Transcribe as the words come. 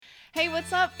Hey,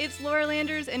 what's up? It's Laura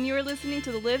Landers, and you're listening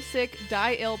to the Live Sick,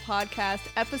 Die Ill podcast,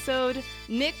 episode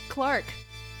Nick Clark.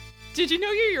 Did you know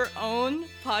you're your own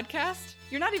podcast?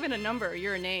 You're not even a number,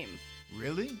 you're a name.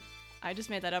 Really? I just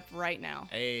made that up right now.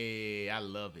 Hey, I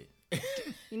love it.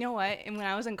 You know what? And when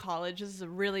I was in college, this is a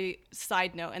really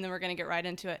side note, and then we're going to get right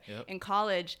into it. Yep. In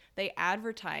college, they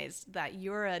advertised that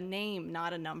you're a name,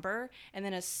 not a number. And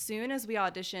then as soon as we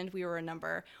auditioned, we were a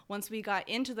number. Once we got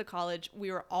into the college,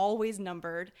 we were always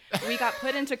numbered. We got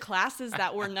put into classes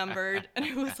that were numbered, and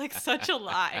it was like such a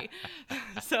lie.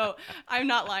 So I'm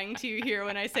not lying to you here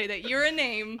when I say that you're a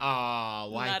name,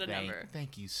 not a number.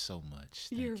 Thank you so much.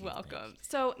 You're welcome.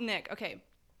 So, Nick, okay.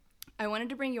 I wanted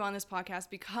to bring you on this podcast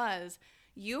because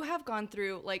you have gone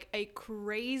through like a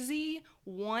crazy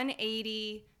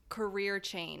 180 career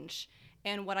change.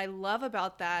 And what I love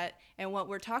about that and what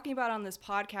we're talking about on this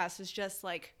podcast is just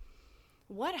like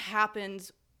what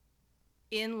happens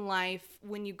in life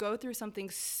when you go through something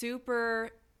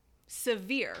super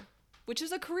severe, which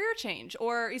is a career change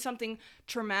or something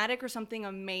traumatic or something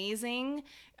amazing,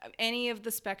 any of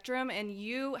the spectrum. And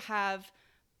you have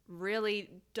really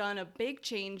done a big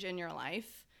change in your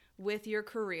life with your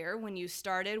career when you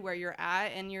started where you're at.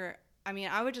 And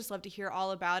I would just love to hear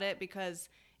all about it because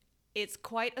it's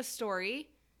quite a story.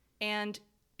 And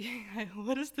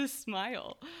what is this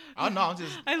smile? Oh, no, I'm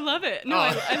just... I love it. No,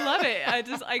 I love it.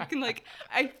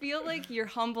 I feel like your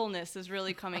humbleness is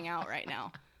really coming out right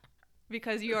now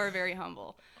because you are very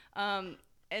humble.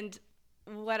 And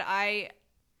what I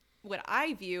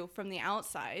view from the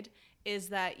outside is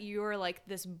that you're like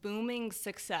this booming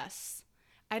success.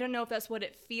 I don't know if that's what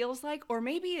it feels like, or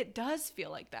maybe it does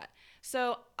feel like that.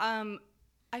 So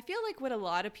I feel like what a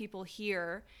lot of people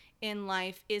hear in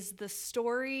life is the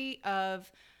story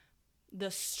of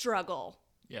the struggle,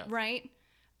 right?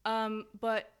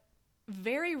 But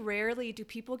very rarely do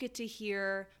people get to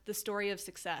hear the story of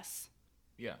success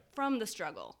from the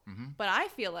struggle. Mm-hmm. But I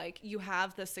feel like you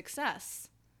have the success.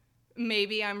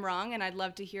 Maybe I'm wrong, and I'd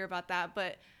love to hear about that,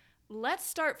 but let's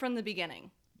start from the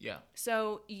beginning. Yeah.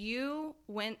 So you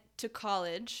went to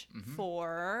college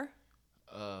for...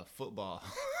 football.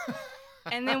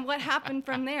 And then what happened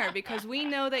from there? Because we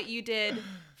know that you did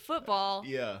football.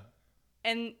 Yeah.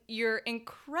 And you're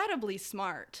incredibly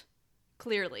smart,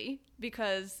 clearly,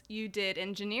 because you did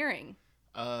engineering.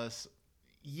 So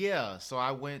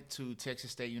I went to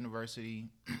Texas State University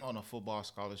on a football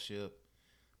scholarship.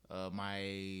 Got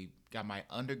my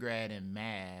undergrad in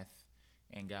math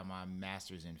and got my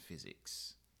master's in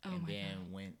physics.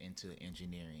 Went into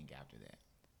engineering after that.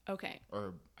 Okay.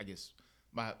 Or I guess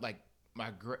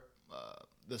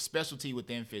the specialty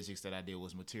within physics that I did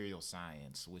was material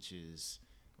science, which is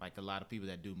like a lot of people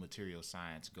that do material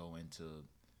science go into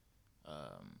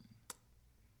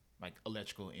like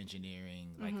electrical engineering,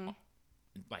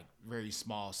 like very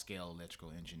small scale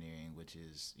electrical engineering, which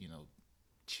is,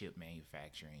 chip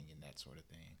manufacturing and that sort of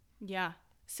thing. Yeah.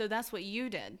 So that's what you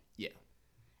did. Yeah.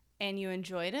 And you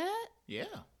enjoyed it?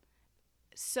 Yeah.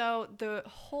 So the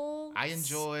whole... I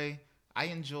enjoy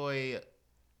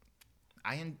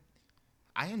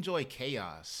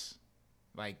chaos.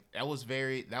 Like that was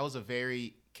a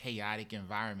very chaotic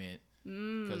environment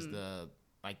because the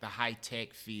high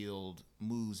tech field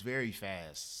moves very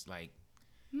fast. Like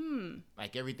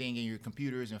everything in your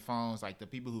computers and phones, like the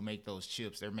people who make those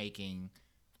chips, they're making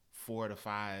 4 to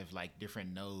 5 like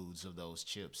different nodes of those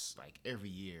chips like every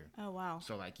year. Oh wow.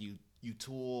 So like you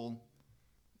tool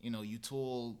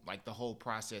like the whole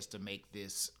process to make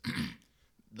this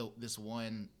this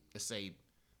one, let's say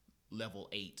level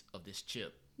 8 of this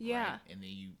chip. Yeah. Right? And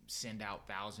then you send out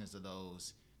thousands of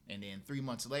those, and then 3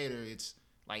 months later it's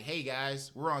like, hey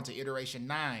guys, we're on to iteration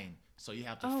 9. So you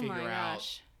have to figure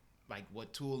out like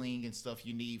what tooling and stuff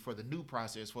you need for the new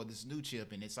process for this new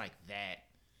chip, and it's like that.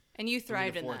 And you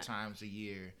thrived in that. 3 to 4 times a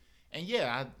year. And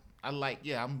yeah, I liked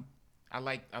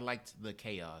the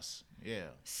chaos. Yeah.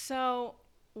 So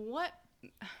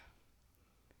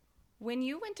when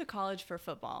you went to college for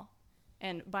football,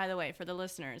 and by the way, for the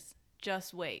listeners,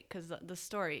 just wait, because the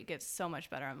story gets so much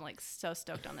better. I'm like so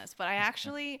stoked on this. But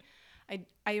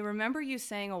I remember you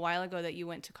saying a while ago that you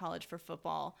went to college for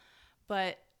football,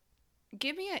 but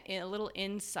give me a little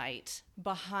insight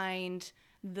behind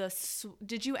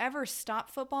did you ever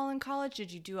stop football in college?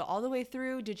 Did you do it all the way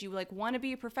through? Did you like want to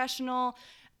be a professional?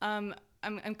 I'm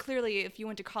clearly, if you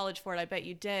went to college for it, I bet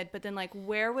you did. But then like,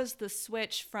 where was the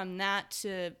switch from that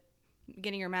to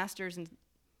getting your master's and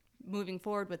moving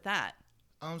forward with that?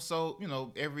 So,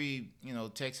 every,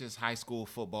 Texas high school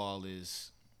football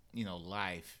is,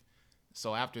 life.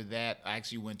 So after that, I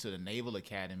actually went to the Naval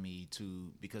Academy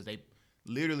because they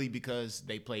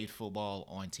played football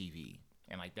on TV.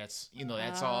 And like that's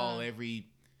all every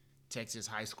Texas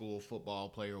high school football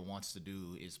player wants to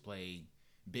do is play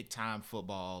big time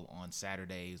football on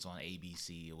Saturdays on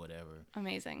ABC or whatever.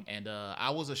 Amazing. And I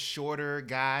was a shorter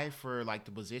guy for like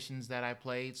the positions that I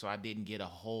played, so I didn't get a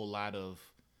whole lot of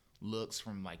looks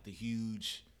from like the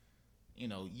huge,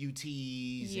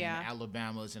 UTs and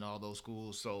Alabamas and all those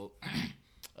schools. So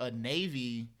the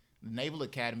Naval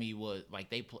Academy was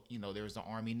like there's the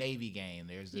Army Navy game,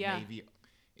 there's the Navy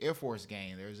Air Force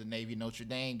game, there's a Navy Notre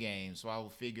Dame game. So I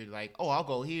figured like, I'll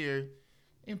go here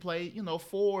and play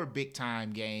 4 big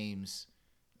time games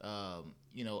a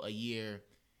year.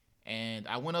 And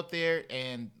I went up there,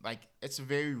 and like it's a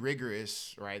very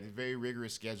rigorous, right? A very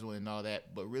rigorous schedule and all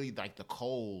that. But really, like the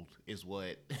cold is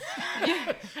what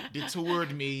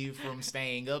detoured me from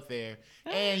staying up there.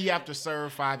 And you have to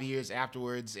serve 5 years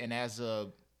afterwards. And as a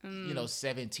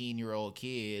 17-year-old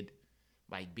kid,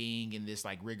 like being in this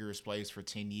like rigorous place for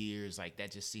 10 years, like that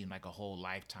just seemed like a whole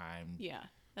lifetime. Yeah,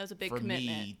 that was a big for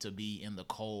commitment me to be in the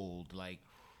cold. Like,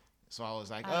 so I was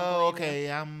like,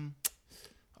 I'm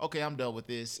done with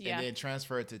this. Yeah. And then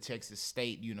transferred to Texas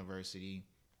State University.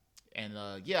 And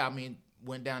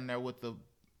went down there with the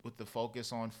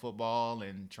focus on football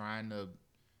and trying to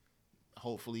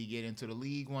hopefully get into the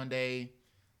league one day.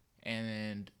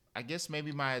 And I guess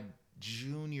maybe my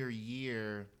junior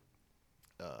year,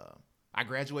 I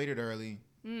graduated early.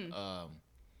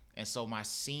 And so my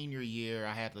senior year,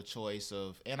 I had the choice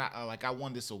of, and I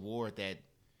won this award that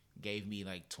gave me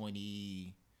like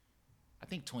 20K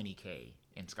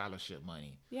in scholarship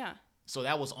money. Yeah. So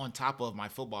that was on top of my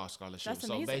football scholarship. That's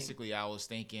so amazing. basically I was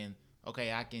thinking,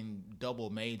 okay, I can double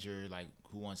major, like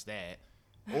who wants that?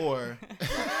 Or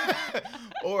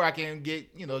or I can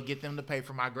get them to pay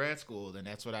for my grad school, and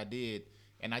that's what I did.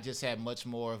 And I just had much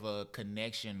more of a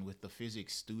connection with the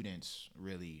physics students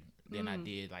really than I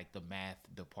did like the math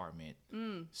department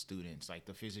students. Like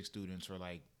the physics students were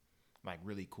like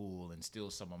really cool and still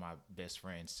some of my best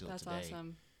friends still That's today.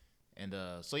 Awesome. And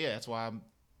that's why I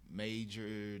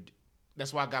majored.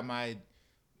 That's why I got my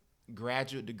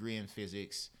graduate degree in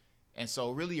physics. And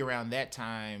so really around that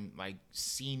time, like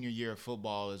senior year of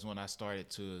football is when I started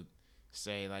to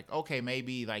say like, okay,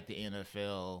 maybe like the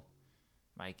NFL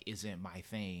like isn't my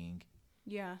thing.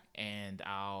 Yeah. And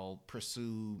I'll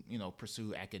pursue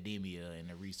academia in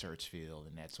the research field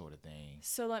and that sort of thing.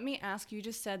 So let me ask you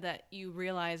just said that you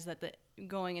realized that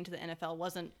going into the NFL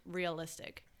wasn't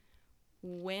realistic.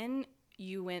 When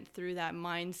you went through that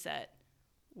mindset,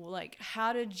 like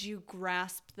how did you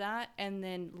grasp that and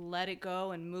then let it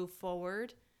go and move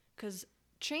forward? Because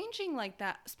changing like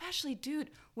that, especially,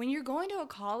 dude, when you're going to a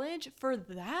college for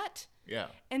that,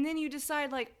 and then you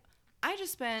decide like, I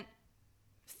just spent,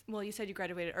 well, you said you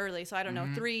graduated early, so I don't know,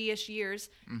 3-ish years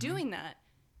doing that.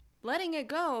 Letting it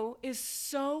go is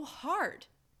so hard.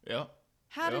 Yeah.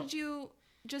 How did you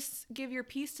just give your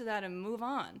piece to that and move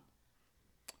on?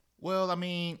 Well, I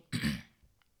mean,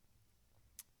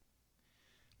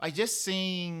 like just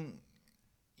seeing,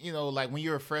 like when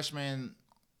you're a freshman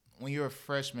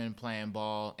playing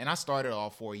ball, and I started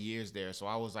all 4 years there, so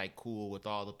I was like cool with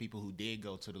all the people who did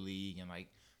go to the league, and like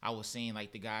I was seeing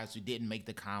like the guys who didn't make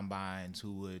the combines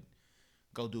who would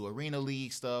go do arena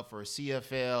league stuff or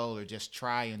CFL or just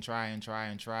try. And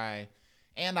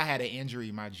I had an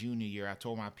injury my junior year. I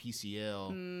tore my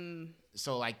PCL.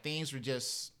 So like things were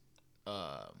just,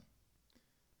 I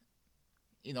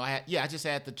just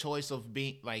had the choice of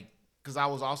being like, because I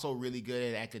was also really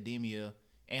good at academia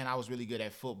and I was really good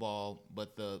at football,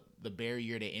 but the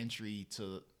barrier to entry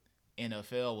to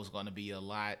NFL was going to be a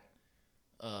lot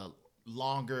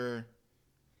longer,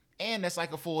 and that's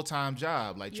like a full-time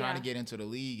job. Like trying to get into the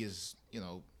league is,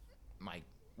 like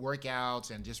workouts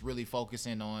and just really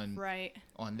focusing on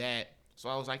that. So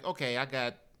I was like, okay, I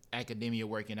got academia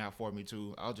working out for me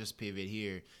too. I'll just pivot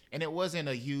here. And it wasn't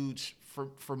a huge,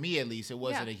 for me at least, it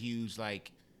wasn't a huge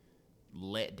like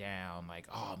let down. Like,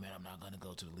 oh man, I'm not gonna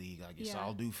go to the league. I guess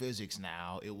I'll do physics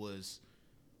now. It was,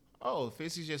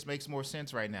 physics just makes more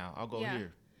sense right now. I'll go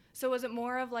here. So was it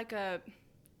more of like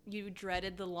you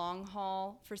dreaded the long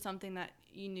haul for something that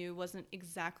you knew wasn't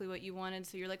exactly what you wanted,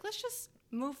 so you're like, let's just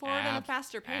move forward at a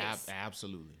faster pace?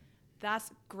 Absolutely.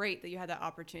 That's great that you had that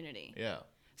opportunity. Yeah.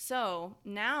 So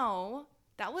now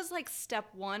that was like step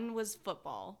 1 was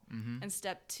football, and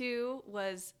step 2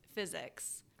 was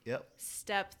physics. Yep.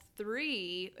 Step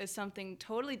 3 is something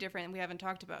totally different we haven't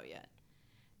talked about yet,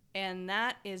 and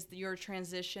that is your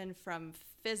transition from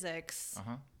physics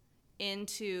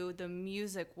into the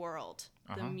music world,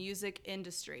 the music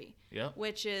industry,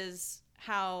 which is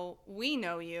how we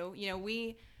know you.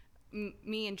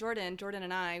 me and Jordan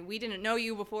and I, we didn't know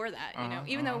you before that, you know,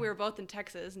 even though we were both in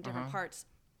Texas in different parts.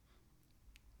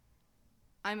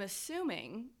 I'm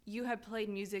assuming you had played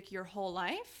music your whole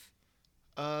life?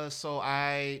 So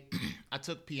I I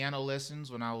took piano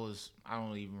lessons when I was, I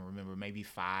don't even remember, maybe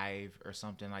 5 or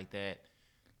something like that.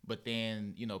 But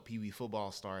then, you know, Pee Wee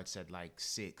football starts at like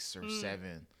 6 or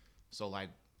 7. So like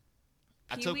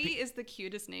Pee Wee is the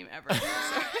cutest name ever.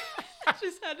 Sorry. I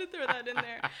just had to throw that in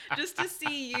there. Just to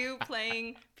see you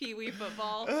playing Pee Wee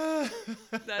football.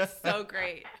 That's so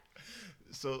great.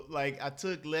 So like I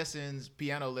took lessons,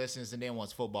 piano lessons, and then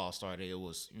once football started, it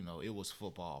was, you know, it was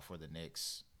football for the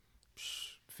next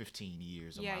 15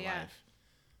 years of my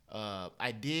life.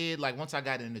 I did, like, once I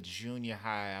got into junior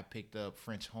high, I picked up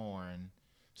French horn.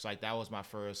 So like that was my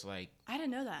first, like, I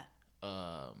didn't know that.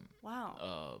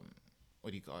 Wow. What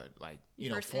do you call it? Like, you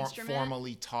know, First instrument?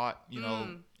 formally taught, you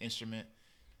know, instrument.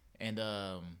 And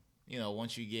you know,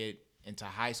 once you get into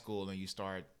high school and you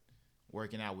start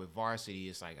working out with varsity,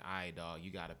 it's like, all right, dog,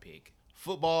 you gotta pick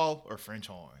football or French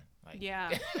horn. Like,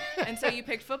 yeah. And so you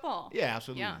picked football. Yeah,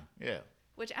 absolutely. Yeah.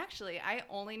 Which actually, I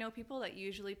only know people that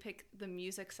usually pick the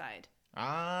music side.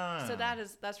 Ah. So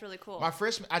that's really cool. My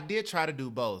freshman, I did try to do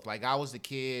both. Like, I was the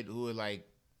kid who would, like,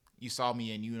 you saw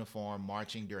me in uniform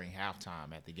marching during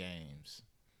halftime at the games.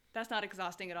 That's not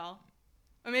exhausting at all.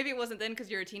 Or maybe it wasn't then because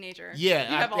you're a teenager.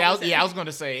 Yeah, I was going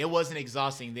to say, it wasn't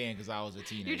exhausting then because I was a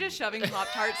teenager. You're just shoving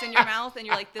Pop-Tarts in your mouth and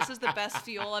you're like, this is the best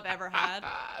fuel I've ever had.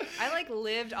 I, like,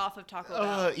 lived off of Taco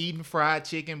Bell. Eating fried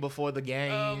chicken before the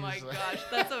games. Oh, my gosh.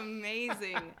 That's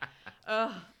amazing.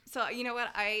 So, you know what?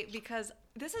 Because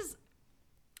this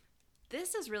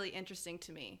is really interesting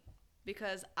to me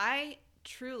because I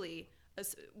truly,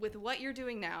 with what you're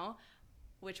doing now,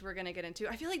 which we're going to get into,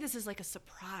 I feel like this is like a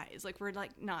surprise. Like, we're,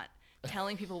 like, not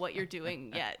telling people what you're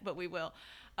doing yet, but we will.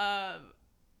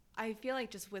 I feel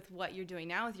like just with what you're doing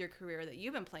now with your career that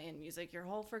you've been playing music your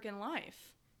whole freaking life.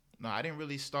 No, I didn't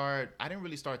really start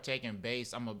taking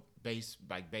bass. I'm a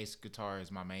bass guitar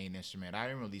is my main instrument. I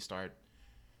didn't really start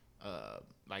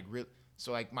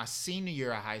so like my senior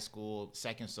year of high school,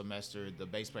 second semester, the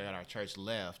bass player at our church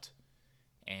left,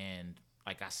 and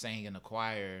like I sang in the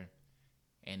choir,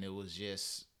 and it was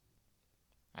just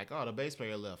like, oh, the bass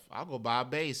player left. I'll go buy a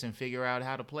bass and figure out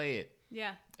how to play it.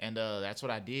 Yeah. And that's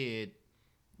what I did.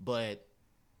 But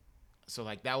so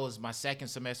like that was my second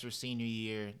semester senior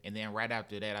year, and then right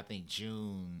after that, I think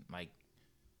June, like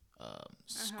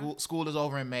school is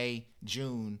over in May.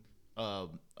 June,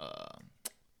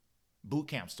 boot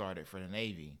camp started for the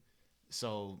Navy.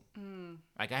 So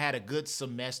like I had a good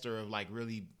semester of like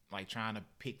really like trying to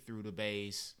pick through the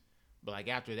bass, but like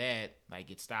after that, like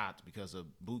it stopped because of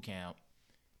boot camp.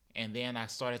 And then I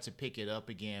started to pick it up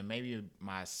again, maybe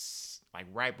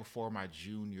right before my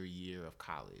junior year of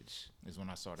college is when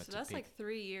I started to pick. So that's like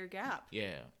 3-year gap.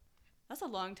 Yeah. That's a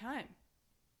long time.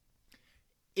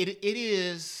 It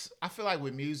is. I feel like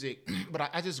with music, but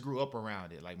I just grew up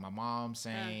around it. Like my mom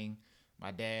sang,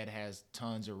 my dad has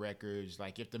tons of records.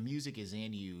 Like if the music is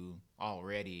in you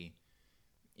already,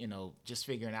 you know, just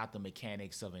figuring out the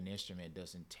mechanics of an instrument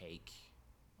doesn't take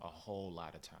a whole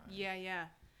lot of time. Yeah.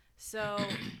 So,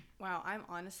 wow, I'm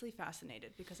honestly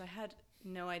fascinated because I had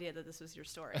no idea that this was your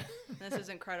story. This is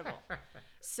incredible.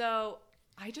 So,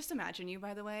 I just imagine you,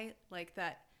 by the way, like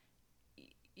that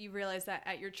you realized that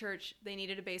at your church they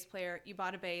needed a bass player. You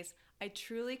bought a bass. I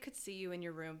truly could see you in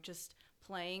your room just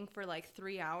playing for like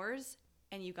 3 hours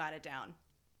and you got it down.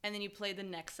 And then you played the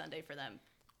next Sunday for them.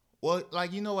 Well,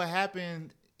 like, you know what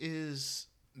happened is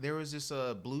there was this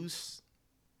blues,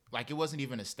 like it wasn't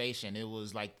even a station. It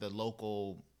was like the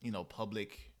local, you know,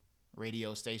 public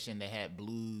radio station that had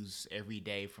blues every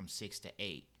day from 6 to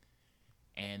 8.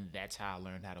 And that's how I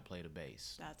learned how to play the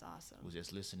bass. That's awesome. Was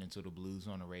just listening to the blues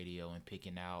on the radio and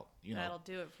picking out, you know. That'll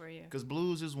do it for you. Because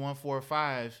blues is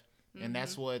 1-4-5, and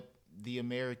that's what the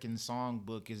American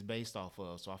songbook is based off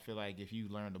of. So I feel like if you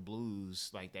learn the blues,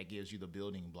 like that gives you the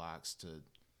building blocks to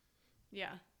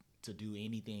do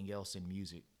anything else in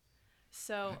music.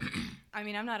 So, I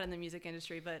mean, I'm not in the music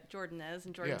industry, but Jordan is,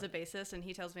 and Jordan's a bassist, and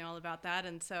he tells me all about that.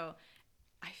 And so,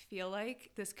 I feel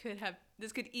like this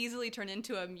could easily turn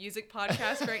into a music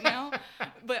podcast right now,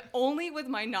 but only with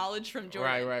my knowledge from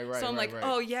Jordan. Right. So I'm like, right.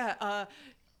 oh yeah,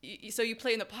 so you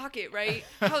play in the pocket, right?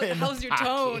 How's your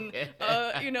tone?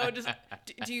 You know, just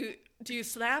do you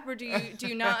slap or do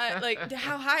you not? Like,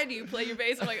 how high do you play your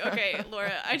bass? I'm like, okay,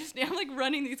 Laura, I'm like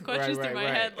running these questions through my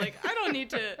head. Like, I don't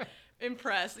need to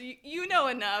impress. You know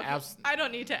enough. I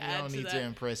don't need to add to that. You don't need to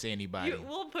impress anybody.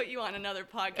 We'll put you on another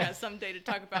podcast someday to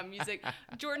talk about music.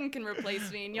 Jordan can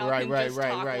replace me, and y'all can just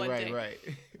talk one day. Right.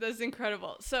 That's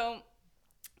incredible. So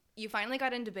you finally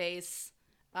got into bass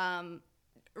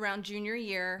around junior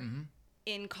year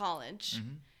in college.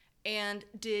 And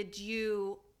did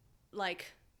you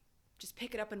like just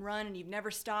pick it up and run and you've never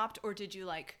stopped, or did you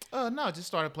like? No, just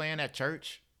started playing at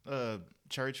church.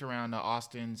 Church around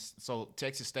Austin. So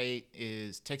Texas State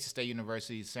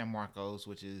University, San Marcos,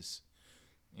 which is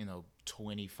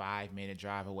 25-minute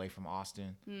drive away from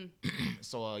Austin.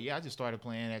 So I just started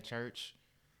playing at church,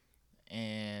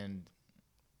 and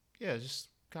just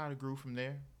kind of grew from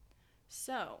there.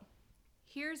 So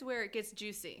here's where it gets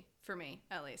juicy for me,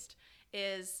 at least,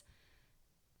 is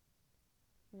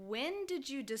when did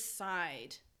you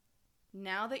decide,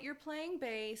 now that you're playing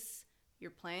bass,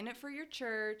 you're playing it for your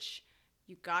church,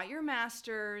 you got your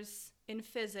master's in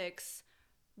physics,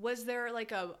 was there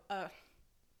like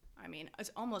I mean,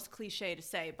 it's almost cliche to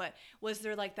say, but was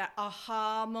there like that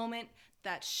aha moment,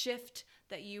 that shift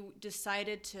that you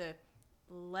decided to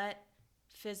let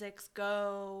physics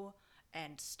go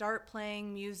and start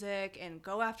playing music and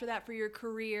go after that for your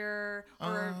career?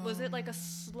 Or was it like a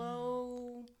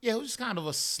slow? Yeah, it was just kind of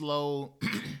a slow,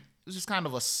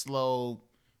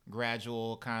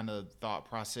 gradual kind of thought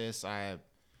process. I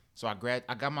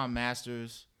got my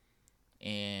master's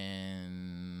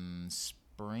in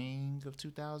spring of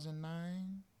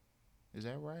 2009. Is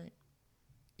that right?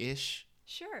 Ish.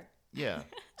 Sure. Yeah,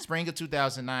 spring of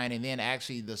 2009, and then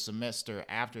actually the semester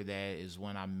after that is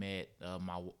when I met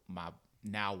my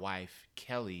now wife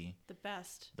Kelly. The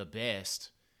best.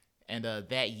 And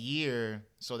that year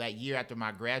after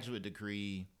my graduate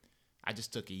degree, I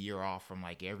just took a year off from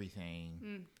like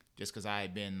everything, just because I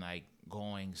had been like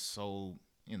going so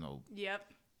Yep.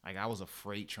 Like I was a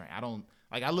freight train.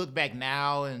 I look back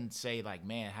now and say like,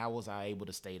 man, how was I able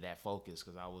to stay that focused?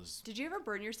 Because I was. Did you ever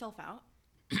burn yourself out?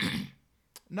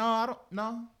 No, I don't.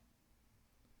 No.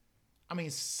 I mean,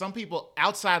 some people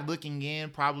outside looking in,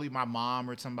 probably my mom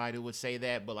or somebody would say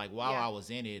that. But like while I was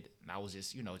in it, I was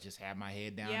just, just had my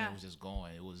head down and it was just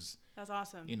going. It was. That's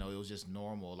awesome. It was just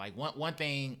normal. Like one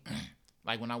thing,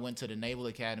 like when I went to the Naval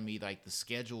Academy, like the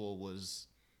schedule was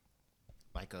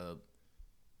like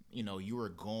you were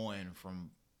going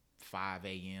from 5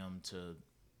 a.m. to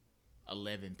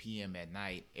 11 p.m. at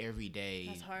night every day.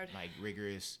 That's hard. Like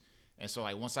rigorous. And so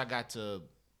like once I got to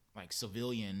like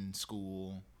civilian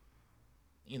school,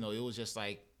 it was just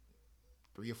like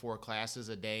 3 or 4 classes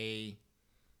a day,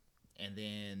 and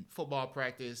then football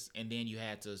practice, and then you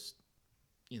had to,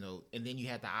 and then you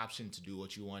had the option to do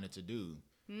what you wanted to do.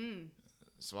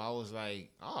 So I was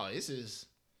like, oh, this is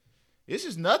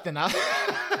nothing.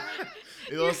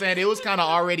 You know what I'm saying? It was kind of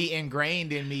already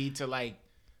ingrained in me to like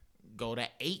go to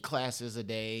 8 classes a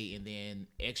day, and then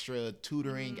extra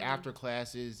tutoring after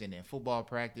classes, and then football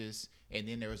practice, and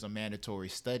then there was a mandatory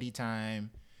study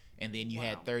time, and then you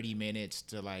had 30 minutes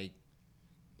to like,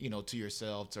 to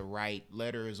yourself to write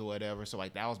letters or whatever. So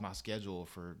like that was my schedule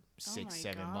for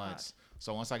 6-7 months.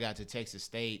 So once I got to Texas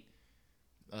State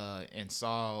and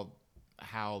saw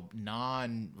how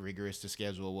non-rigorous the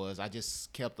schedule was, I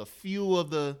just kept a few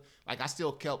of I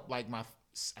still kept like my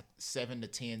 7 to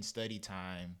 10 study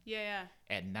time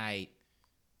at night,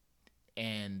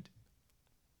 and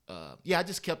I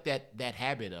just kept that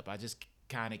habit up. I just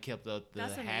kind of kept up the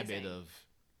habit of.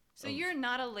 So you're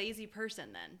not a lazy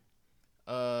person then?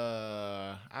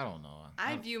 I don't know.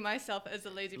 I view myself as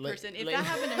a lazy person. If that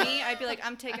happened to me, I'd be like,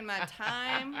 I'm taking my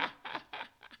time.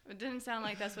 It didn't sound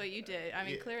like that's what you did. I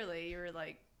mean, clearly you were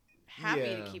like happy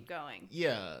to keep going.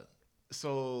 Yeah.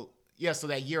 So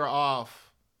that year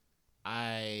off,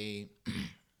 I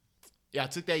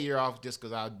took that year off just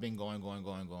because I'd been going.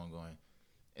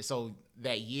 And so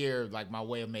that year, like my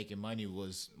way of making money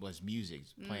was music,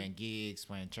 playing gigs,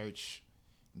 playing church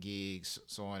gigs,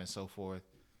 so on and so forth.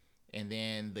 And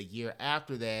then the year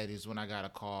after that is when I got a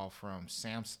call from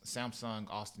Samsung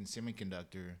Austin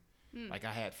Semiconductor. Like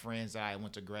I had friends that I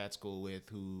went to grad school with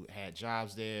who had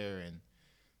jobs there, and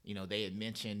they had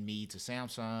mentioned me to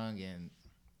Samsung, and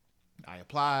I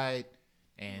applied.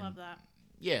 And love that.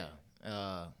 Yeah.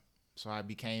 So I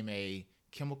became a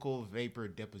chemical vapor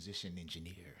deposition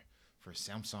engineer for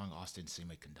Samsung Austin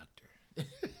Semiconductor,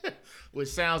 which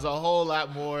sounds a whole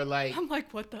lot more like. I'm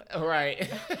like, what the? Right.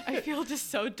 I feel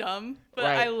just so dumb, but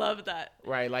right. I love that.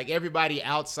 Right. Like everybody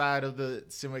outside of the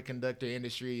semiconductor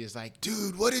industry is like,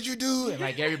 dude, what did you do? And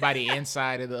like everybody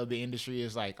inside of the industry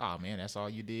is like, oh man, that's all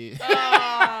you did.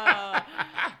 I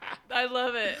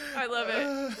love it.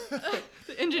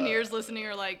 The engineers listening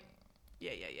are like,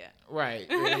 yeah. Right.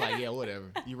 They're like, yeah, whatever.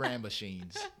 You ran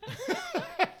machines.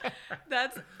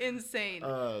 That's insane.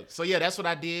 So yeah, that's what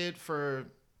I did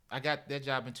I got that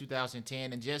job in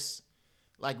 2010, and just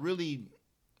like really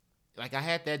like I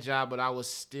had that job, but I was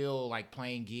still like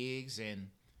playing gigs and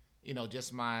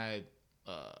just my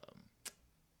uh,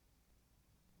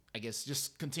 I guess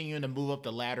just continuing to move up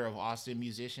the ladder of Austin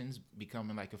musicians,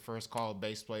 becoming like a first call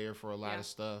bass player for a lot Yeah. of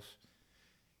stuff,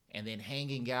 and then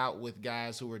hanging out with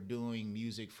guys who were doing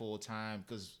music full time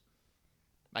because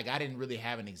like I didn't really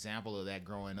have an example of that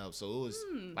growing up, so it was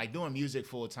like doing music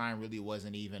full time really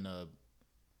wasn't even a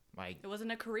like It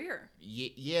wasn't a career.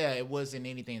 yeah, it wasn't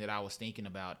anything that I was thinking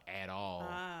about at all.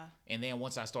 Ah. And then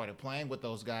once I started playing with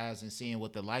those guys and seeing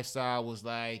what the lifestyle was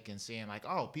like and seeing like,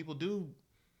 oh, people do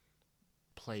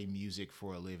play music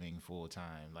for a living full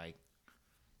time. Like,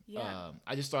 Yeah.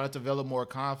 I just started to develop more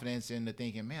confidence into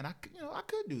thinking, man, I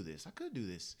could do this. I could do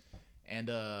this. And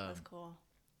That's cool.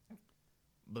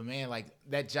 but man, like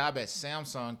that job at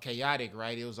Samsung, chaotic,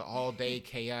 right? It was an all day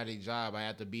chaotic job. I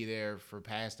had to be there for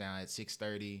pass down at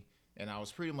 6:30, and I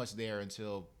was pretty much there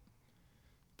until,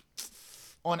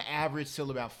 on average,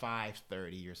 till about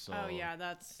 5:30 or so. Oh yeah,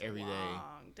 that's every a day.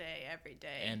 long day every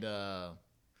day. And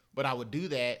but I would do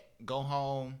that, go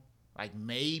home, like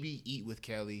maybe eat with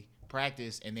Kelly,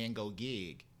 practice, and then go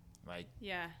gig, like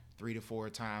yeah. 3 to 4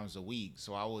 times a week.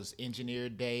 So I was engineer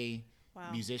day, Wow.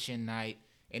 musician night,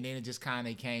 and then it just kind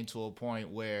of came to a point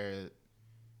where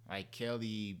like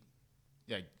Kelly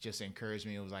like just encouraged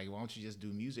me. It was like, why don't you just do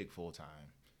music full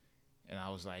time? And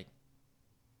I was like,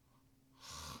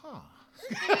 huh.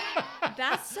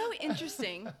 That's so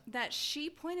interesting that she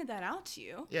pointed that out to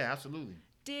you. Yeah, absolutely.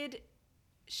 Did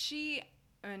she,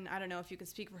 and I don't know if you can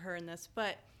speak for her in this,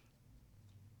 but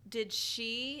did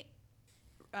she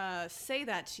say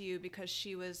that to you because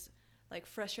she was like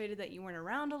frustrated that you weren't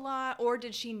around a lot, or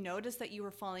did she notice that you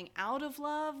were falling out of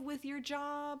love with your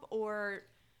job, or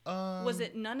was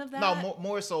it none of that? No,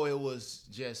 more so it was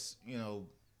just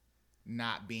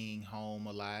not being home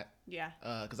a lot. Yeah.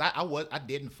 Because I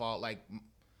didn't fall like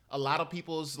a lot of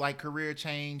people's like career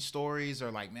change stories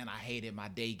are like, man, I hated my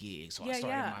day gig, so I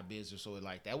started my business. So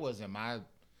like that wasn't my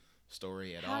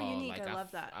story at all. How unique! Like I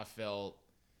love that. I felt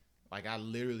like I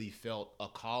literally felt a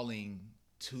calling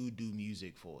to do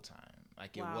music full time.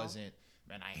 Like it wasn't,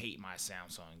 man, I hate my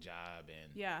Samsung job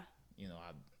and Yeah.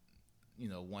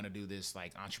 I want to do this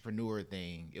like entrepreneur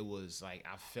thing. It was like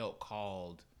I felt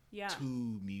called Yeah. to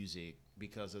music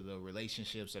because of the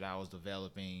relationships that I was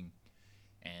developing,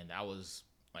 and I was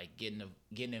like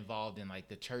getting involved in like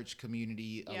the church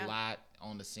community a lot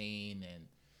on the scene, and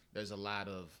there's a lot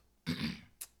of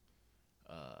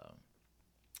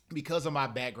because of my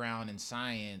background in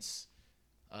science,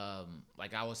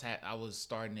 like I was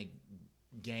starting to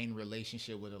gain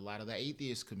relationship with a lot of the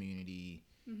atheist community,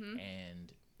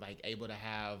 and like able to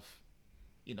have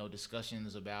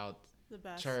discussions about The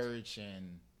best. church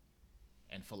and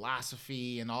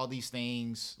philosophy and all these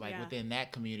things like within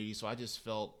that community. So I just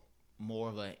felt more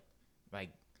of a like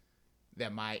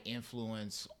that my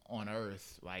influence on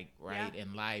earth, like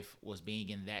in life, was being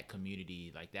in that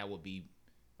community. Like that would be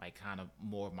like kind of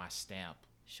more of my stamp,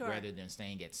 rather than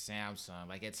staying at Samsung.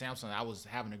 Like at Samsung, I was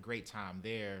having a great time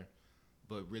there,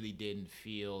 but really didn't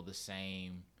feel the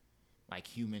same like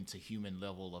human to human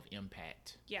level of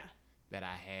impact. Yeah. That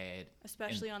I had,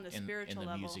 especially on the spiritual in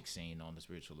the level. music scene on the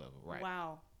spiritual level, right?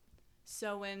 Wow.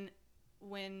 So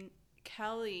when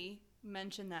Kelly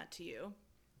mentioned that to you,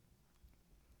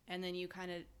 and then you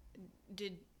kind of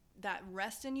did that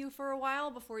rest in you for a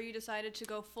while before you decided to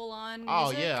go full on music?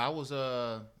 Oh yeah, I was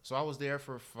so I was there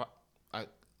for a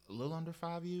little under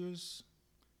 5 years,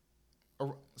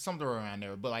 or something around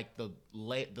there. But like the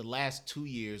last 2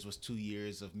 years was 2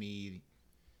 years of me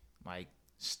like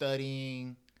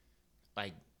studying.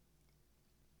 Like,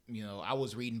 I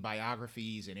was reading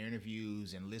biographies and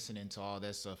interviews and listening to all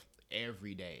that stuff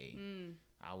every day.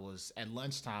 I was at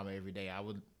lunchtime every day. I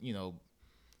would,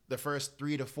 the first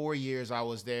 3 to 4 years I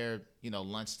was there,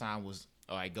 lunchtime was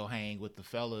like go hang with the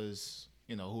fellas,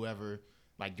 whoever,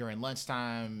 like during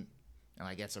lunchtime, and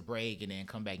like that's a break, and then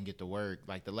come back and get to work.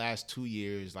 Like the last 2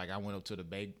 years, like I went up to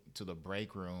the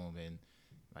break room and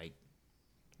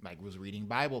like was reading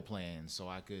Bible plans so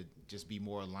I could just be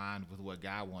more aligned with what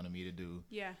God wanted me to do.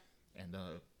 Yeah. And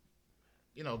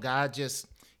God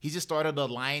he just started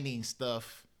aligning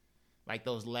stuff like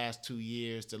those last 2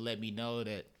 years to let me know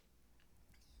that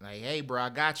like, hey bro, I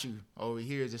got you over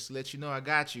here, just to let you know I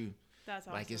got you. That's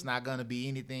awesome. Like it's not gonna be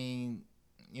anything,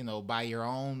 by your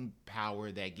own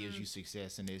power that gives you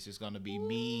success, and it's just gonna be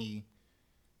me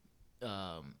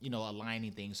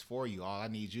aligning things for you. All I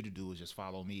need you to do is just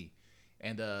follow me.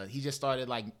 And he just started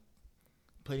like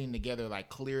putting together like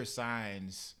clear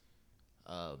signs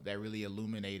that really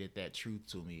illuminated that truth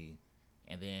to me.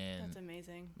 And then that's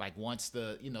amazing. Like once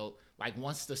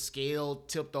the scale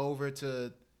tipped over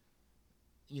to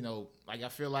like I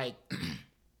feel like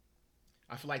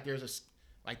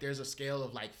there's a scale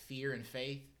of like fear and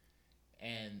faith,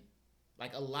 and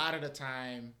like a lot of the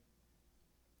time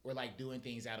we're like doing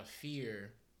things out of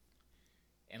fear,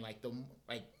 and like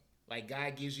like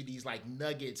God gives you these like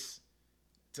nuggets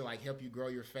to like help you grow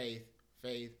your faith,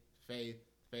 faith, faith,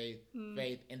 faith,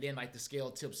 faith, and then like the scale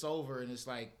tips over and it's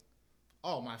like,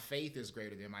 oh, my faith is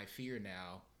greater than my fear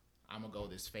now. I'm gonna go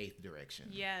this faith direction.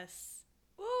 Yes.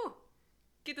 Ooh.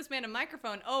 Get this man a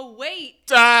microphone. Oh, wait.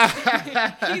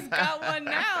 He's got one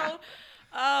now.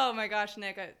 Oh, my gosh,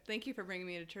 Nick. Thank you for bringing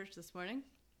me to church this morning.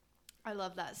 I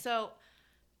love that. So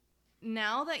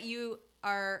now that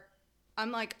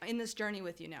I'm like in this journey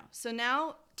with you now. So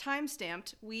now, time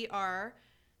stamped, we are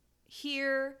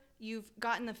here. You've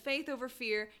gotten the faith over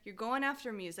fear. You're going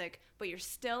after music, but you're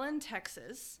still in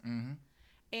Texas. Mm-hmm.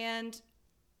 And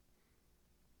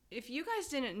if you guys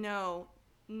didn't know,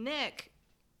 Nick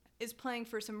is playing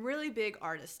for some really big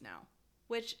artists now,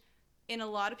 which in a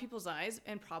lot of people's eyes,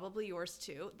 and probably yours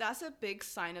too, that's a big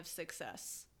sign of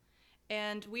success.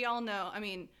 And we all know, I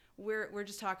mean, we're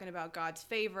just talking about God's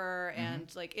favor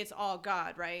and like it's all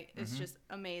God, right? It's just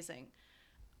amazing.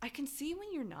 I can see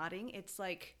when you're nodding, it's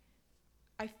like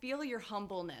I feel your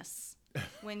humbleness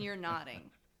when you're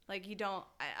nodding. Like you don't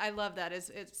I love that.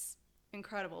 It's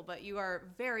incredible, but you are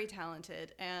very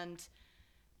talented, and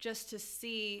just to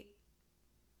see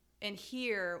and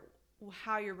hear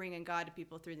how you're bringing God to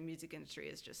people through the music industry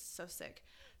is just so sick.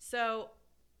 So,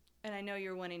 and I know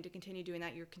you're wanting to continue doing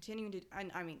that. You're continuing to,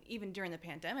 I mean, even during the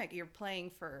pandemic, you're playing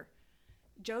for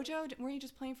JoJo. Weren't you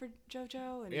just playing for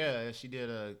JoJo? And yeah, she did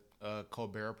a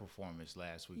Colbert performance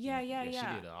last week. Yeah. She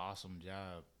did an awesome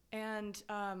job. And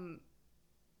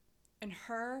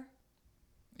her.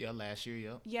 Yeah, last year,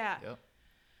 yep. Yeah. Yep.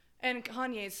 And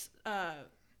Kanye's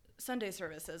Sunday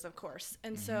services, of course.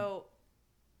 And so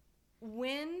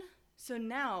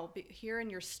now here in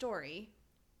your story,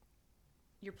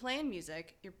 you're playing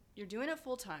music, you're doing it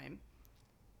full time.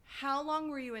 How long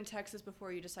were you in Texas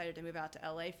before you decided to move out to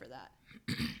LA for that?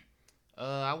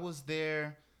 I was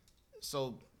there,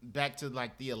 so back to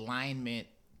like the alignment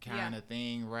kind of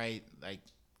thing, right?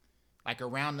 Like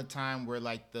around the time where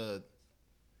like the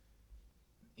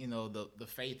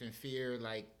faith and fear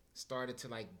like started to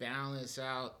like balance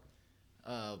out.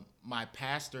 My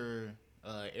pastor,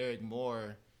 Eric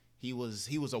Moore, he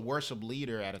was a worship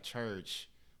leader at a church,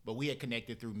 but we had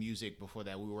connected through music before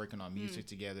that. We were working on music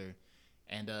together,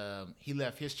 and he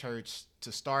left his church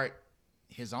to start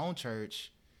his own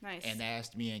church. Nice. And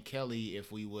asked me and Kelly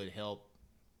if we would help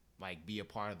like be a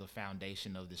part of the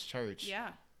foundation of this church.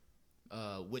 Yeah.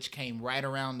 Which came right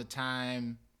around the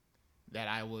time that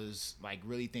I was like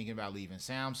really thinking about leaving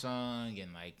Samsung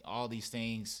and like all these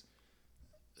things.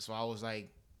 So I was like,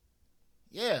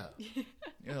 yeah,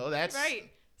 that's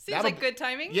right. Seems like good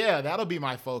timing. Yeah, that'll be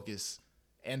my focus.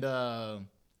 And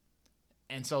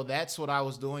so that's what I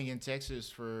was doing in Texas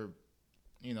for,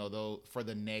 for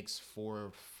the next 4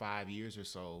 or 5 years or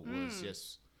so was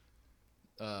just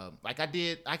like I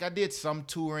did some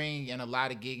touring and a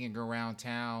lot of gigging around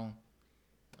town.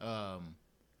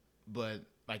 But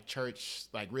like church,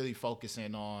 like really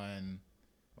focusing on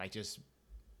like just,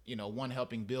 one,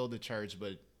 helping build the church,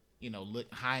 but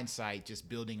hindsight, just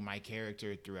building my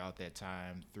character throughout that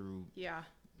time through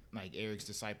like Eric's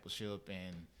discipleship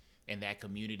and that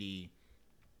community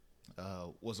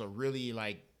was a really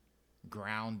like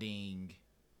grounding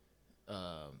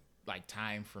like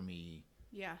time for me.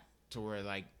 Yeah. To where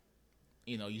like,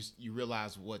 you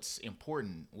realize what's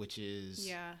important, which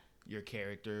is your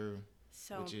character,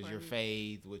 which is your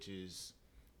faith, which is,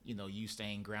 you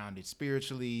staying grounded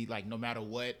spiritually, like no matter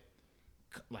what,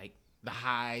 like the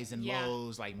highs and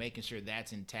lows, like making sure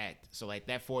that's intact. So like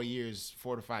that 4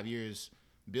 to 5 years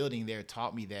building there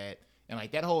taught me that. And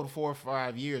like that whole 4 or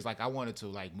 5 years, like I wanted to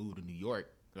like move to New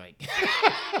York. Like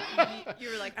you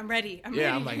were like, I'm ready.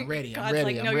 I'm like ready. God's I'm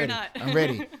ready. like, no, I'm ready. you're not. I'm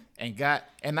ready. And God,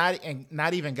 and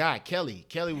not even God. Kelly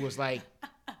was like,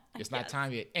 it's not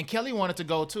time yet. And Kelly wanted to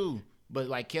go too, but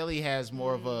like Kelly has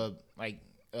more of a like,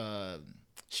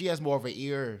 she has more of an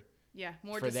ear. Yeah,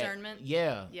 more discernment.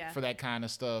 For that kind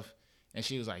of stuff. And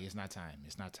she was like, it's not time.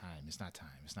 It's not time. It's not time.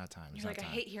 It's not time. It's You're not like,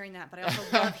 time. I hate hearing that, but I also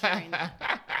love hearing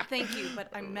that. Thank you, but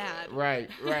I'm mad. Right.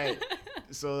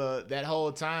 So that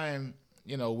whole time,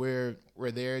 we're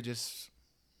there just,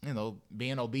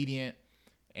 being obedient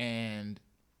and,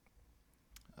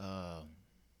 where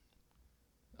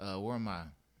am I?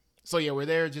 So yeah, we're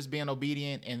there just being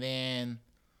obedient. And then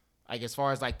like, as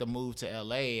far as like the move to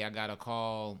LA, I got a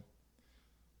call.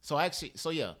 So actually,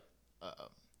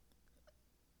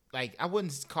 like I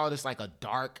wouldn't call this like a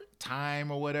dark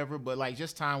time or whatever, but like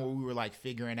just time where we were like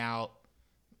figuring out,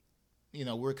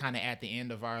 we're kind of at the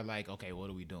end of our like, okay, what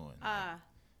are we doing?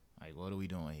 Like what are we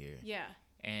doing here? Yeah.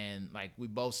 And like we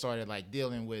both started like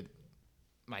dealing with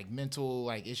like mental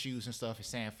like issues and stuff and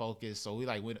staying focused. So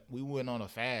we went on a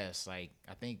fast, like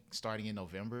I think starting in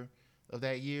November of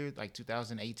that year, like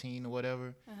 2018 or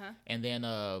whatever. And then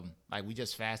like we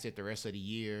just fasted the rest of the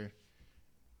year.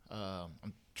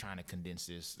 I'm trying to condense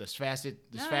this. Let's fasted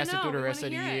through the rest of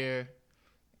the year.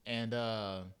 And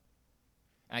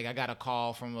like I got a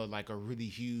call from a really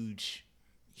huge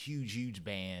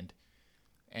band,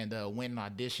 and went and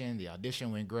auditioned. The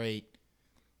audition went great.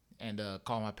 And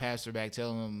called my pastor back,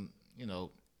 tell him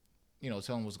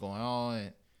what's going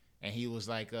on, and he was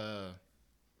like it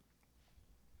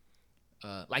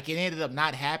ended up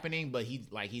not happening, but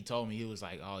he told me, he was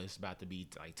like, oh, it's about to be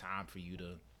like time for you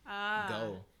to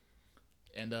go.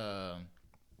 And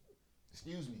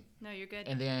excuse me. No, you're good.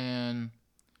 And then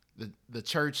the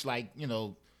church, like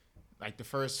the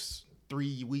first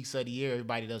 3 weeks of the year,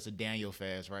 everybody does a Daniel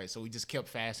fast, right? So we just kept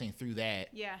fasting through that.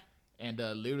 Yeah. And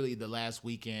literally the last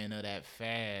weekend of that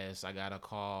fast, I got a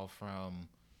call from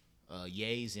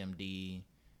Ye's MD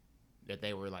that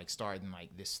they were like starting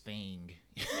like this thing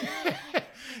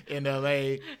in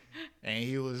LA, and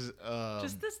he was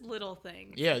just this little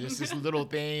thing. Yeah, just this little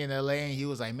thing in LA, and he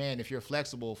was like, man, if you're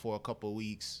flexible for a couple of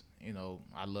weeks,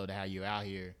 I'd love to have you out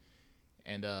here.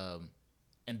 And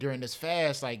during this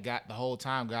fast, like the whole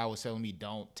time God was telling me,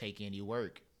 don't take any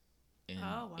work in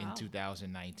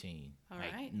 2019. All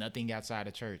like right. Nothing outside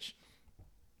of church.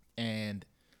 And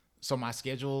so my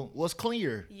schedule was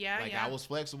clear. Yeah. I was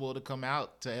flexible to come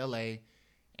out to LA,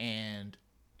 and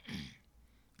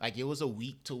like it was a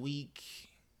week to week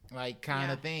like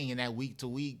kind of thing. And that week to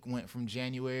week went from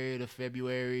January to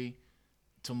February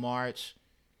to March.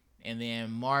 And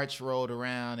then March rolled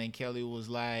around and Kelly was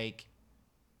like,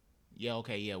 yeah,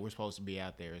 okay, yeah, we're supposed to be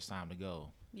out there. It's time to go.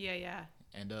 Yeah.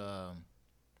 And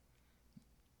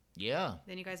yeah.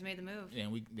 Then you guys made the move.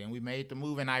 Then we made the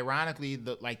move, and ironically,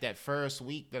 that first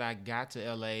week that I got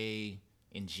to LA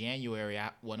in January,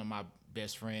 one of my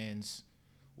best friends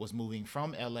was moving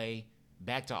from LA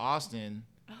back to Austin.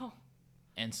 Oh.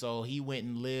 And so he went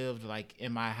and lived like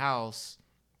in my house,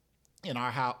 in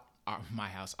our house,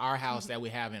 our house that we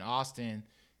have in Austin,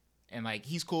 and like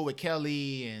he's cool with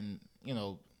Kelly, and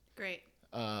Great.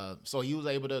 So he was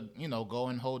able to go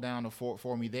and hold down the fort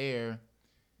for me there.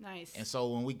 Nice. And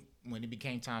so when it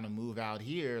became time to move out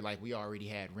here, like we already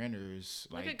had renters.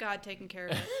 Look like, at God taking care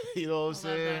of it. You know what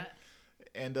I'm I saying? love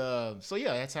that. And so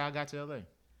yeah, that's how I got to LA.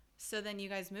 So then you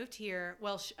guys moved here.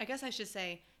 Well, I guess I should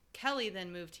say Kelly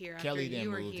then moved here after Kelly then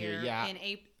you were moved here yeah. in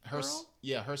April.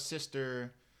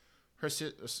 Her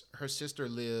sister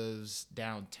lives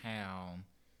downtown,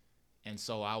 and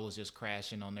so I was just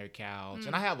crashing on their couch.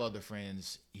 And I have other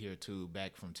friends here too,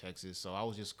 back from Texas, so I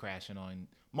was just crashing on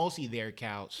mostly their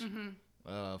couch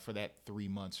for that 3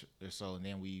 months or so, and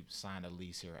then we signed a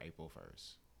lease here April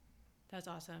 1st. That's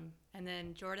awesome. And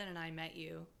then Jordan and I met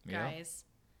you guys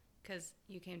because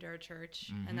you came to our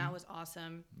church, and that was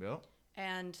awesome. Yep.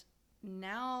 And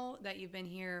now that you've been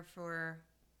here for,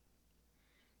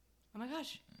 oh my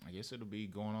gosh. I guess it'll be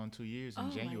going on 2 years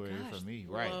in January for me.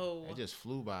 Whoa. Right. It just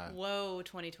flew by. Whoa,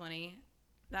 2020.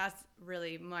 That's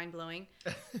really mind-blowing.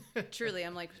 Truly,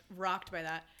 I'm like rocked by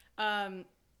that.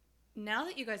 Now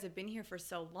that you guys have been here for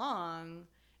so long,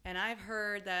 and I've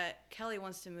heard that Kelly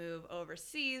wants to move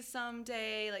overseas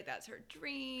someday, like that's her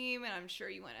dream, and I'm sure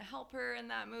you want to help her in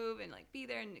that move and like be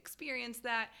there and experience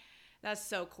that. That's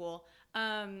so cool.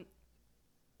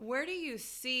 Where do you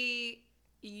see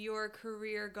your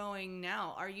career going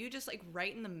now? Are you just like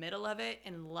right in the middle of it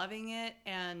and loving it,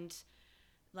 and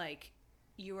like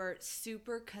you are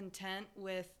super content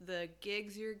with the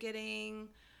gigs you're getting?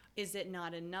 Is it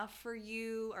not enough for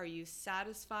you? Are you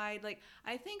satisfied? Like,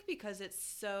 I think because it's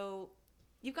so,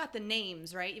 you've got the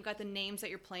names, right? You've got the names that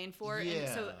you're playing for. Yeah. And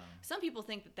so some people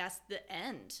think that that's the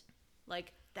end.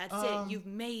 Like, that's it. You've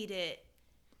made it.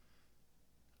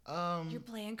 You're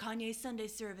playing Kanye Sunday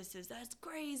services. That's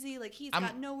crazy. Like, he's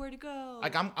got nowhere to go.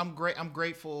 Like, I'm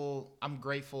grateful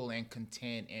and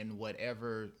content in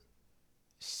whatever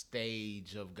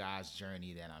stage of God's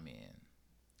journey that I'm in.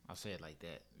 I'll say it like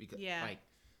that. Because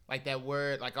like that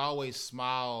word, like I always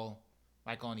smile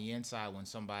like on the inside when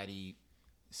somebody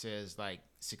says like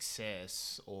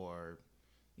success, or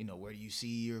where do you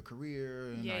see your career,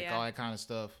 and all that kind of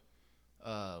stuff.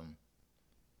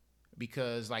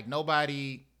 Because like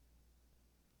nobody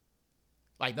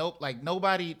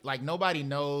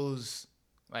knows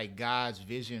like God's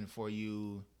vision for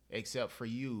you except for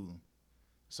you.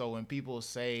 So when people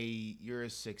say you're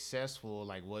successful,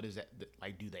 like, what is that?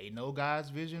 Like, do they know God's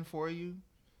vision for you?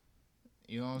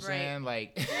 You know what I'm saying?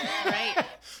 Like, right.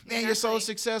 Man, you're so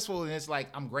successful. And it's like,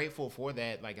 I'm grateful for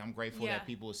that. Like, I'm grateful Yeah. that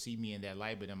people see me in that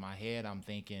light. But in my head, I'm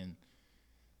thinking,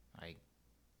 like,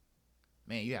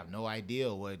 man, you have no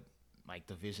idea what, like,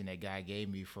 the vision that God gave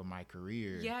me for my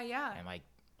career. Yeah. And, like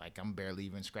I'm barely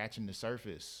even scratching the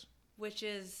surface. Which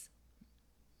is,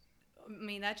 I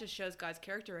mean, that just shows God's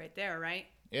character right there, right?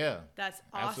 Yeah. That's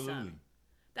awesome. Absolutely.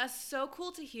 That's so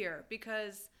cool to hear,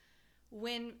 because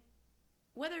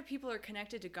whether people are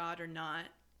connected to God or not,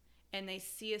 and they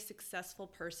see a successful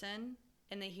person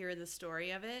and they hear the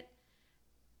story of it,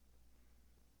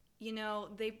 you know,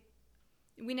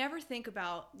 we never think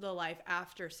about the life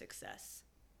after success.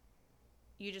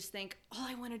 You just think, all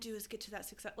I want to do is get to that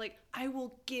success. Like, I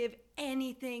will give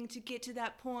anything to get to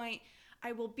that point.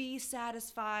 I will be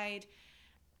satisfied.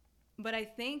 But I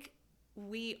think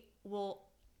we will,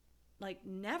 like,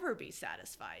 never be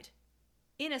satisfied.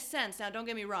 In a sense. Now, don't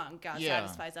get me wrong. God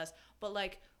satisfies us. But,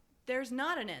 like, there's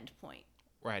not an end point.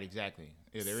 Right, exactly.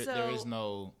 Yeah, there is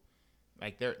no,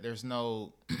 like, there's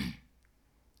no,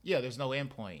 there's no end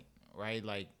point, right?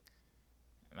 Like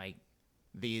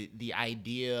the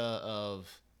idea of,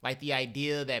 like, the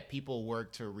idea that people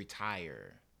work to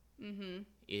retire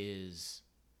is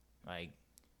like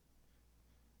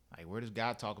where does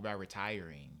God talk about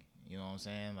retiring? You know what I'm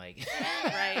saying? Like,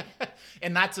 right.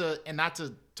 and not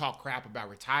to talk crap about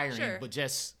retiring, sure. but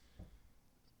just,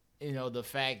 you know, the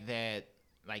fact that,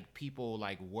 like, people,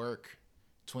 like, work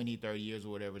 20, 30 years or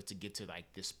whatever to get to, like,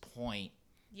 this point.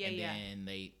 And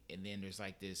then there's,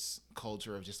 like, this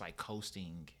culture of just, like,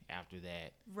 coasting after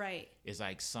that. Right. It's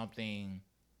like something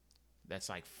that's,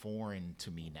 like, foreign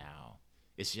to me now.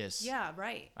 It's just,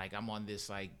 right. Like, I'm on this,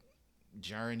 like,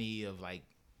 journey of, like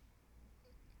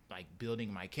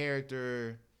building my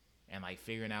character and, like,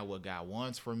 figuring out what God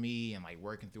wants for me, and, like,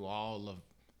 working through all of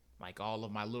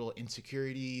my little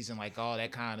insecurities and, like, all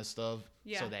that kind of stuff,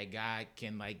 so that God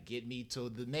can, like, get me to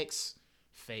the next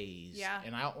phase.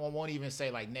 And I won't even say,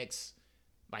 like, next,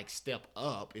 like, step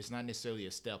up. It's not necessarily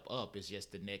a step up. It's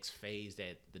just the next phase,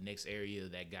 that the next area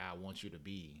that God wants you to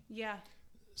be. Yeah.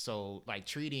 So, like,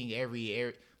 treating every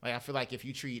area, like, I feel like if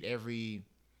you treat every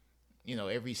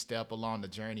step along the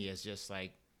journey as just,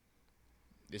 like,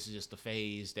 this is just the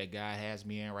phase that God has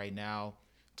me in right now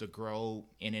to grow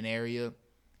in an area,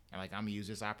 and, like, I'm gonna use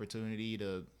this opportunity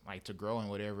to, like, to grow in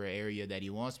whatever area that He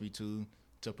wants me to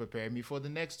prepare me for the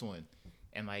next one.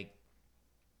 And, like,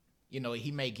 you know,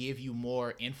 He may give you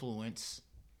more influence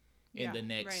in the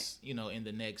next, right.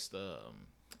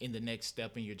 In the next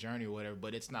step in your journey or whatever.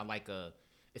 But it's not like a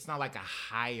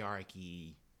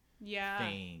hierarchy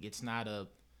thing. It's not a,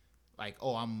 like,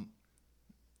 I'm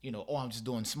just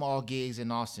doing small gigs in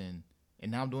Austin,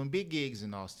 and now I'm doing big gigs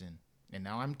in Austin, and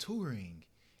now I'm touring,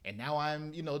 and now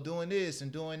I'm, doing this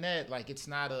and doing that. Like, it's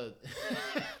not a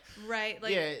right.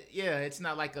 Like, it's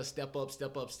not like a step up.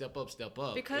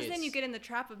 Because then you get in the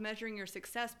trap of measuring your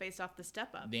success based off the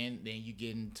step up. Then you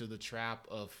get into the trap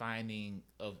of finding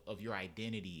of your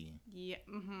identity.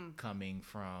 Coming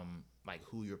from, like,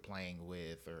 who you're playing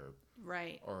with, or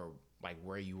like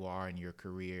where you are in your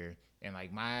career. And,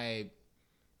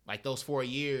 like, those 4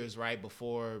 years, right,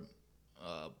 before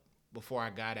I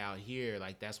got out here,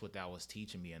 like, that's what that was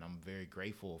teaching me, and I'm very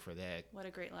grateful for that. What a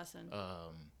great lesson.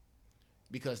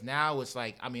 Because now it's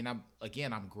like, I mean, I'm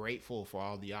grateful for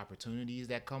all the opportunities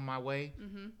that come my way.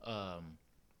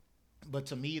 But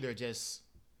to me, they're just,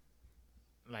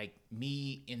 like,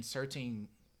 me inserting,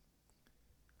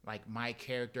 like, my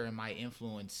character and my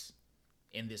influence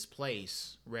in this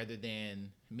place, rather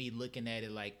than me looking at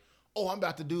it like, oh, I'm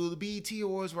about to do the BET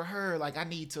Awards with her. Like, I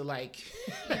need to, like...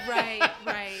 right.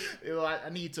 I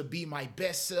need to be my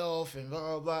best self and blah,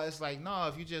 blah, blah. It's like, no,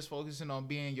 if you're just focusing on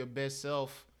being your best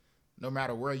self, no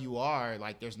matter where you are,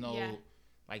 like, there's no...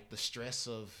 Like, the stress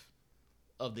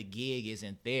of the gig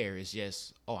isn't there. It's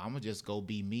just, I'm going to just go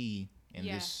be me in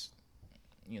this,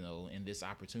 in this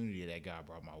opportunity that God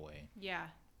brought my way. Yeah.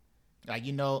 Like,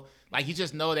 you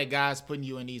just know that God's putting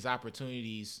you in these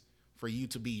opportunities for you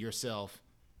to be yourself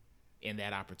in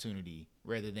that opportunity,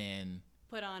 rather than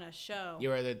put on a show.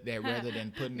 Rather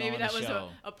than putting Maybe on a show. Maybe that was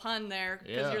a pun there,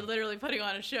 because you're literally putting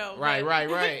on a show. Right.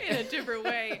 In a different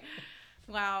way.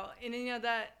 Wow. And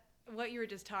that what you were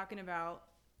just talking about,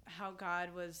 how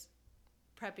God was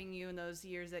prepping you in those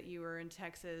years that you were in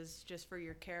Texas just for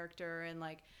your character, and,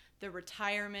 like, the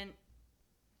retirement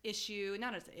issue,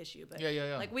 not as an issue, but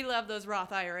like, we love those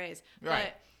Roth IRAs. Right.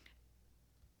 But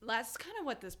that's kind of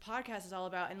what this podcast is all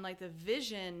about, and, like, the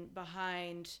vision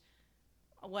behind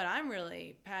what I'm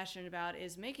really passionate about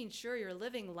is making sure you're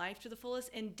living life to the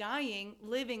fullest and dying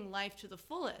living life to the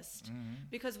fullest,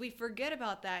 because we forget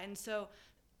about that. And so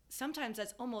sometimes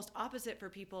that's almost opposite for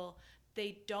people.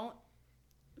 They don't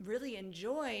really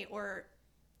enjoy or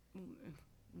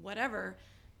whatever,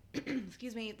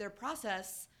 excuse me, their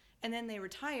process, and then they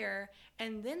retire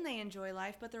and then they enjoy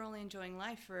life, but they're only enjoying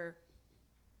life for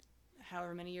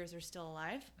however many years they're still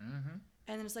alive.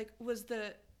 And then it's like, was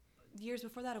the years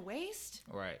before that a waste?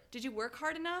 Right. Did you work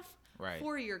hard enough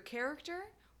for your character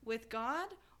with God,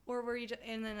 or were you just,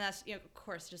 and then that's, you know, of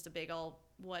course, just a big old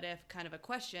what if kind of a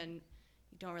question.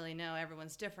 You don't really know,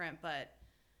 everyone's different, but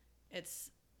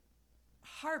it's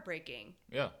heartbreaking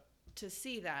to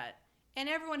see that. And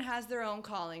everyone has their own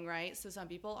calling, right? So some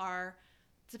people are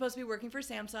supposed to be working for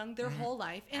Samsung their whole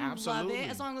life and love it,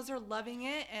 as long as they're loving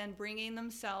it and bringing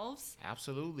themselves.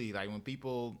 Absolutely. Like when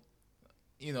people,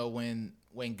 you know, when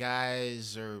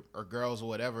guys or girls or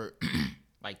whatever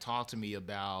like talk to me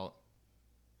about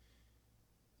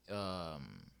oh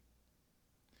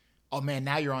man,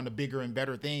 now you're on the bigger and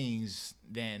better things,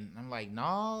 then I'm like,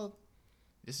 no,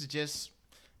 this is just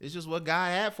what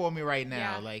God had for me right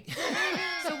now. Like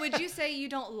So would you say you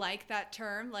don't like that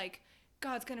term, like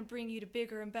God's going to bring you to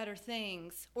bigger and better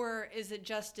things, or is it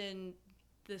just in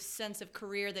the sense of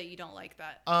career that you don't like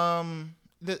that? Well,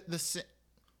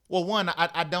 one,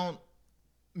 I don't,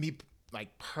 me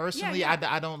like personally,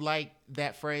 I don't like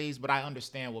that phrase, but I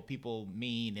understand what people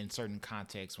mean in certain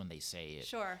contexts when they say it.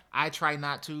 Sure. I try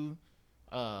not to,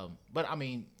 but I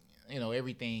mean, you know,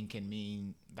 everything can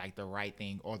mean like the right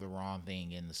thing or the wrong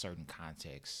thing in a certain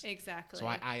context. Exactly. So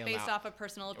I based off of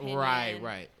personal opinion.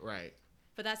 Right.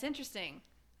 But that's interesting,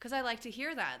 because I like to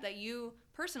hear that you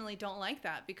personally don't like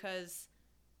that, because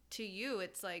to you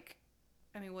it's like,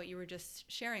 I mean, what you were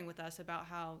just sharing with us about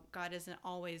how God isn't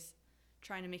always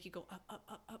trying to make you go up, up,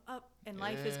 up, up, up, and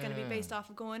life is going to be based off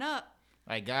of going up.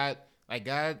 Like God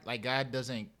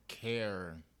doesn't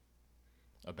care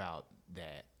about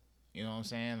that. You know what I'm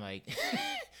saying? Like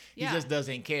he just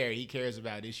doesn't care. He cares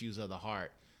about issues of the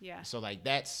heart. Yeah. So like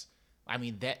that's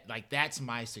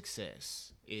my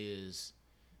success is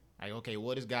like, okay,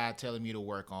 what is God telling me to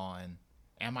work on?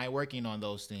 Am I working on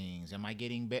those things? Am I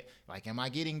getting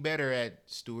better at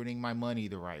stewarding my money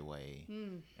the right way?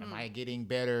 Am I getting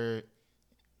better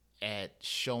at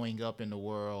showing up in the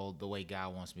world the way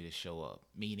God wants me to show up?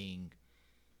 Meaning,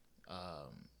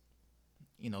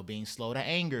 you know, being slow to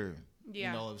anger.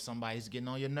 Yeah. You know, if somebody's getting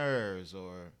on your nerves,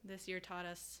 or this year taught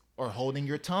us, or holding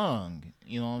your tongue.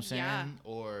 You know what I'm saying? Yeah.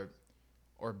 Or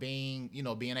being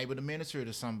able to minister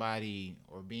to somebody,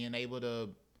 or being able to,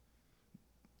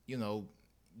 you know,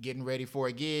 getting ready for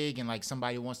a gig and like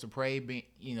somebody wants to pray,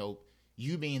 you know,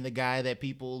 you being the guy that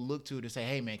people look to say,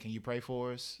 hey man, can you pray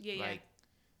for us?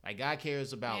 Like God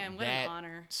cares about that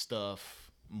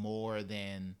stuff more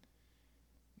than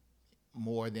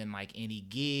like any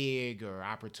gig or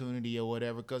opportunity or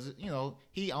whatever, because you know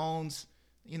he owns,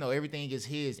 you know, everything is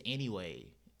his anyway.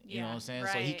 You know what I'm saying?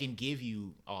 Right. So he can give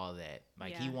you all that.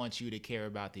 Like he wants you to care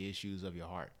about the issues of your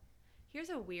heart. Here's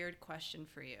a weird question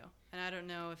for you, and I don't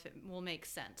know if it will make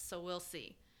sense, so we'll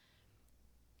see.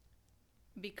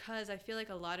 Because I feel like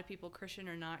a lot of people, Christian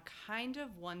or not, kind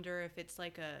of wonder if it's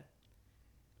like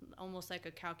almost like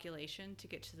a calculation to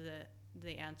get to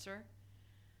the answer.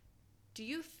 Do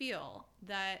you feel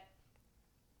that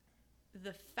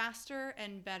the faster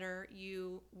and better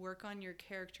you work on your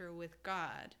character with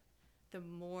God, the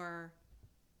more,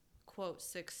 quote,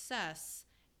 success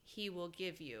he will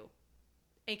give you?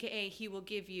 AKA, he will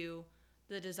give you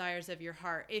the desires of your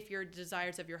heart, if your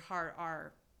desires of your heart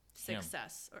are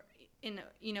success. Or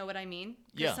you know what I mean?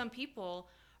 Because some people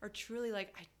are truly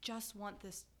like, I just want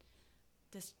this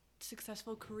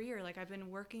successful career. Like, I've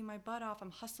been working my butt off. I'm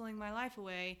hustling my life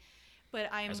away. But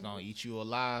that's going to eat you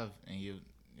alive, and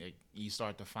you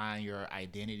start to find your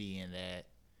identity in that.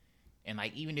 And,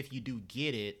 like, even if you do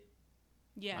get it,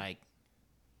 like,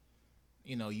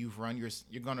 you know, you're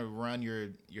going to run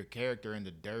your character in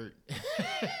the dirt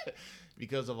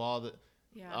because of all the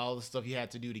stuff you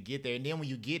had to do to get there. And then when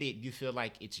you get it, you feel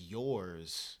like it's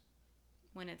yours.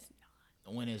 When it's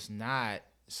not. When it's not.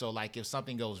 So, like, if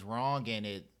something goes wrong in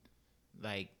it,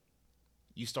 like,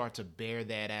 you start to bear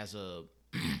that as a,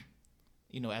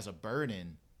 you know, as a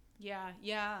burden. Yeah.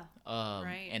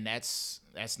 Right. And that's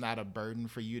not a burden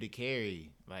for you to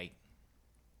carry. Like,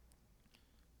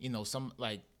 you know,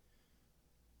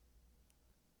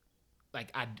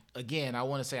 I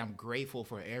want to say I'm grateful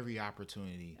for every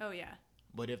opportunity. Oh yeah.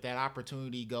 But if that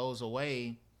opportunity goes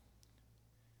away,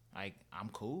 like, I'm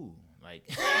cool. Like,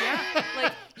 Yeah,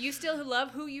 like you still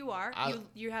love who you are.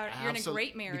 You're in a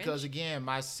great marriage. Because again,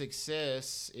 my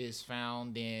success is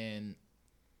found in,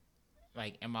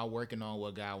 like, am I working on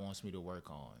what God wants me to work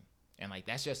on? And like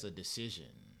that's just a decision.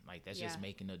 Like that's just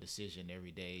making a decision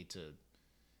every day to,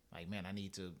 like, man, I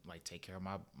need to like take care of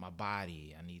my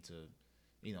body. I need to,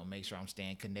 make sure I'm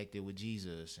staying connected with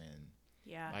Jesus and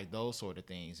like those sort of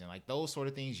things. And like those sort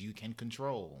of things you can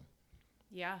control.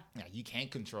 Yeah. You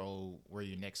can't control where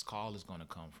your next call is going to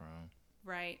come from.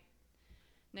 Right.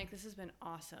 Nick, this has been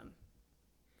awesome.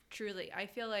 Truly. I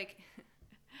feel like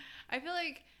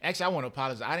Actually, I want to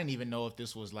apologize. I didn't even know if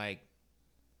this was like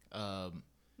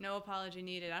no apology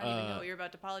needed. I don't even know what you're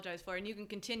about to apologize for, and you can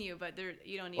continue, but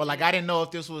you don't need. Well, like I didn't know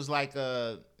if this was like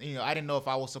I didn't know if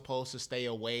I was supposed to stay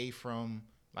away from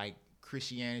like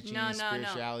Christianity and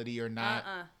spirituality or not.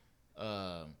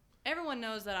 Everyone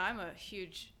knows that I'm a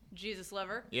huge Jesus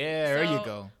lover. Yeah, so there you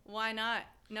go. Why not?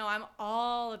 No, I'm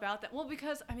all about that. Well,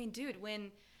 because I mean, dude,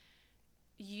 when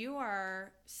you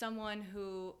are someone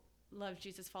who loves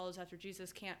Jesus, follows after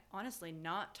Jesus, can't honestly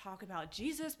not talk about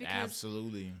Jesus because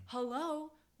absolutely. Hello.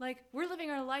 Like, we're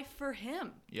living our life for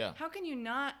him. Yeah. How can you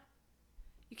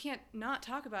can't not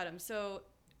talk about him. So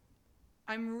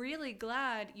I'm really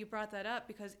glad you brought that up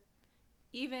because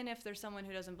even if there's someone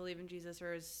who doesn't believe in Jesus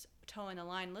or is toeing the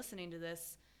line listening to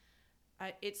this,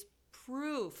 it's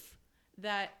proof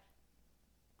that,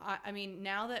 I mean,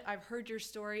 now that I've heard your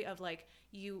story of like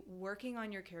you working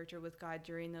on your character with God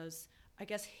during those, I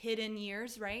guess, hidden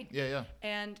years, right? Yeah.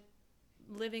 And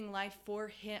living life for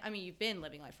him. I mean, you've been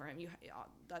living life for him.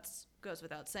 That goes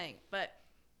without saying. But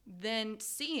then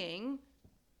seeing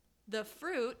the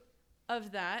fruit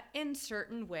of that in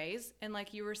certain ways, and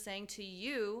like you were saying, to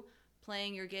you,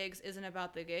 playing your gigs isn't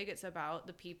about the gig. It's about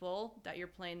the people that you're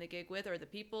playing the gig with, or the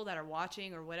people that are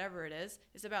watching, or whatever it is.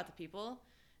 It's about the people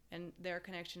and their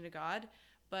connection to God.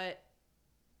 But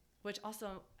which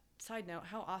also, side note,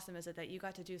 how awesome is it that you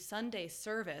got to do Sunday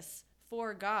service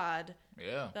for God?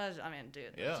 Yeah. That's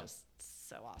just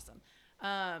so awesome.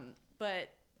 But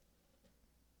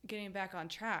getting back on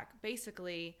track,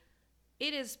 basically,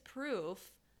 it is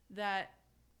proof that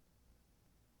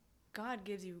God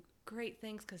gives you great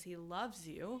things because he loves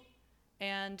you,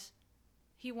 and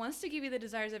he wants to give you the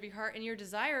desires of your heart. And your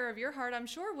desire of your heart, I'm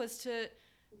sure, was to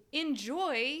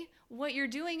enjoy what you're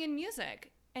doing in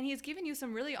music. And he's given you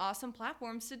some really awesome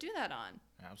platforms to do that on.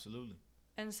 Absolutely.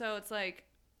 And so it's like,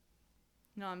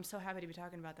 no, I'm so happy to be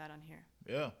talking about that on here.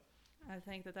 Yeah. I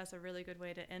think that that's a really good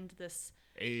way to end this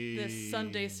this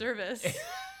Sunday service.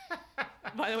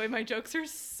 By the way, my jokes are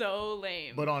so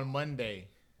lame. But on Monday.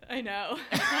 I know.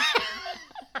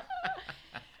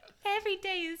 Every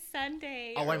day is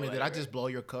Sunday. Oh, wait a minute. Did I just blow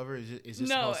your cover? Is this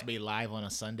supposed to be live on a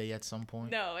Sunday at some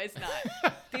point? No, it's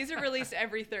not. These are released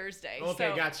every Thursday. Okay,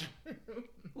 so, got you.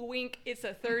 Wink, it's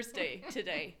a Thursday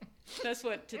today. That's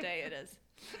what today it is.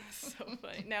 So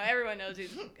funny. Now everyone knows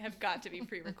these have got to be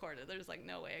pre-recorded. There's like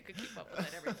no way I could keep up with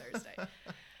it every Thursday.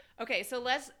 Okay, so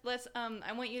let's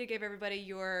I want you to give everybody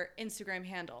your Instagram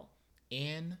handle.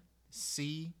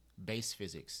 NC Bass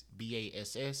Physics.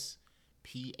 BASSPHYSICS.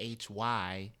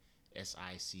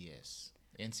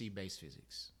 NC Bass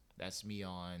Physics. That's me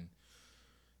on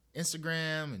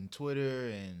Instagram and Twitter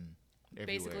and everywhere.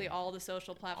 Basically all the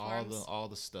social platforms. All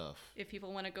the stuff. If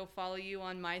people want to go follow you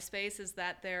on MySpace, is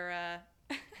that their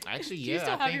Actually, do yeah. you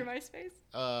still have your MySpace?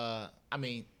 I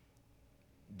mean,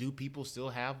 do people still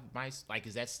have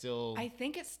is that still? I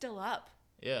think it's still up.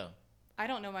 Yeah. I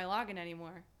don't know my login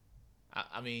anymore.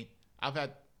 I mean, I've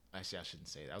had. Actually, I shouldn't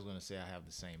say that. I was gonna say I have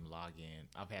the same login.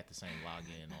 I've had the same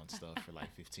login on stuff for like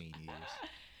 15 years.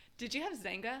 Did you have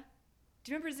Zynga?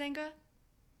 Do you remember Zynga?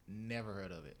 Never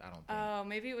heard of it. I don't think. Oh,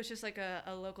 maybe it was just like a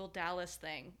local Dallas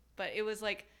thing. But it was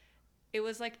like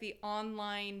the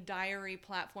online diary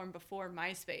platform before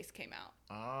MySpace came out.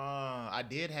 I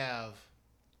did have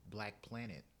Black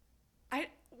Planet.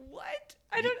 What?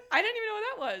 I didn't even know what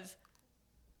that was.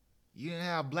 You didn't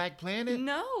have Black Planet?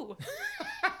 No.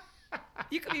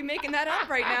 You could be making that up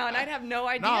right now, and I'd have no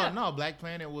idea. No. Black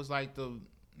Planet was like the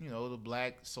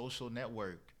black social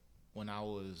network when I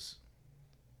was,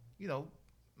 it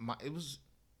was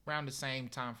around the same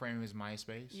time frame as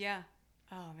MySpace. Yeah.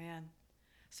 Oh man.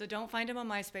 So don't find him on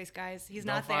MySpace, guys. He's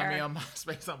not there. Don't find me on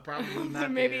MySpace. I'm probably not there.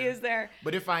 Maybe he is there.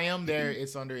 But if I am there,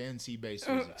 it's under NC Bass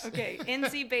Physics. Okay,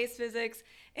 NC Bass Physics.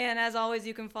 And as always,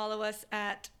 you can follow us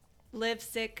at Live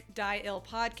Sick Die Ill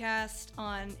Podcast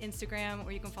on Instagram,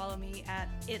 or you can follow me at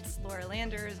It's Laura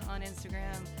Landers on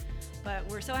Instagram. But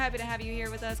we're so happy to have you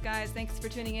here with us, guys. Thanks for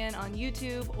tuning in on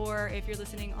YouTube, or if you're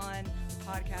listening on the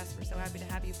podcast, we're so happy to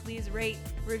have you. Please rate,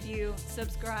 review,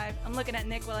 subscribe. I'm looking at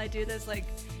Nick while I do this, like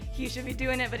he should be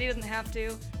doing it, but he doesn't have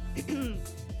to.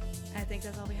 I think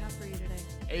that's all we have for you today.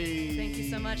 Hey. Thank you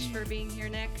so much for being here,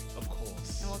 Nick. Of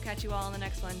course. And we'll catch you all on the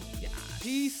next one. Yeah.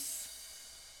 Peace.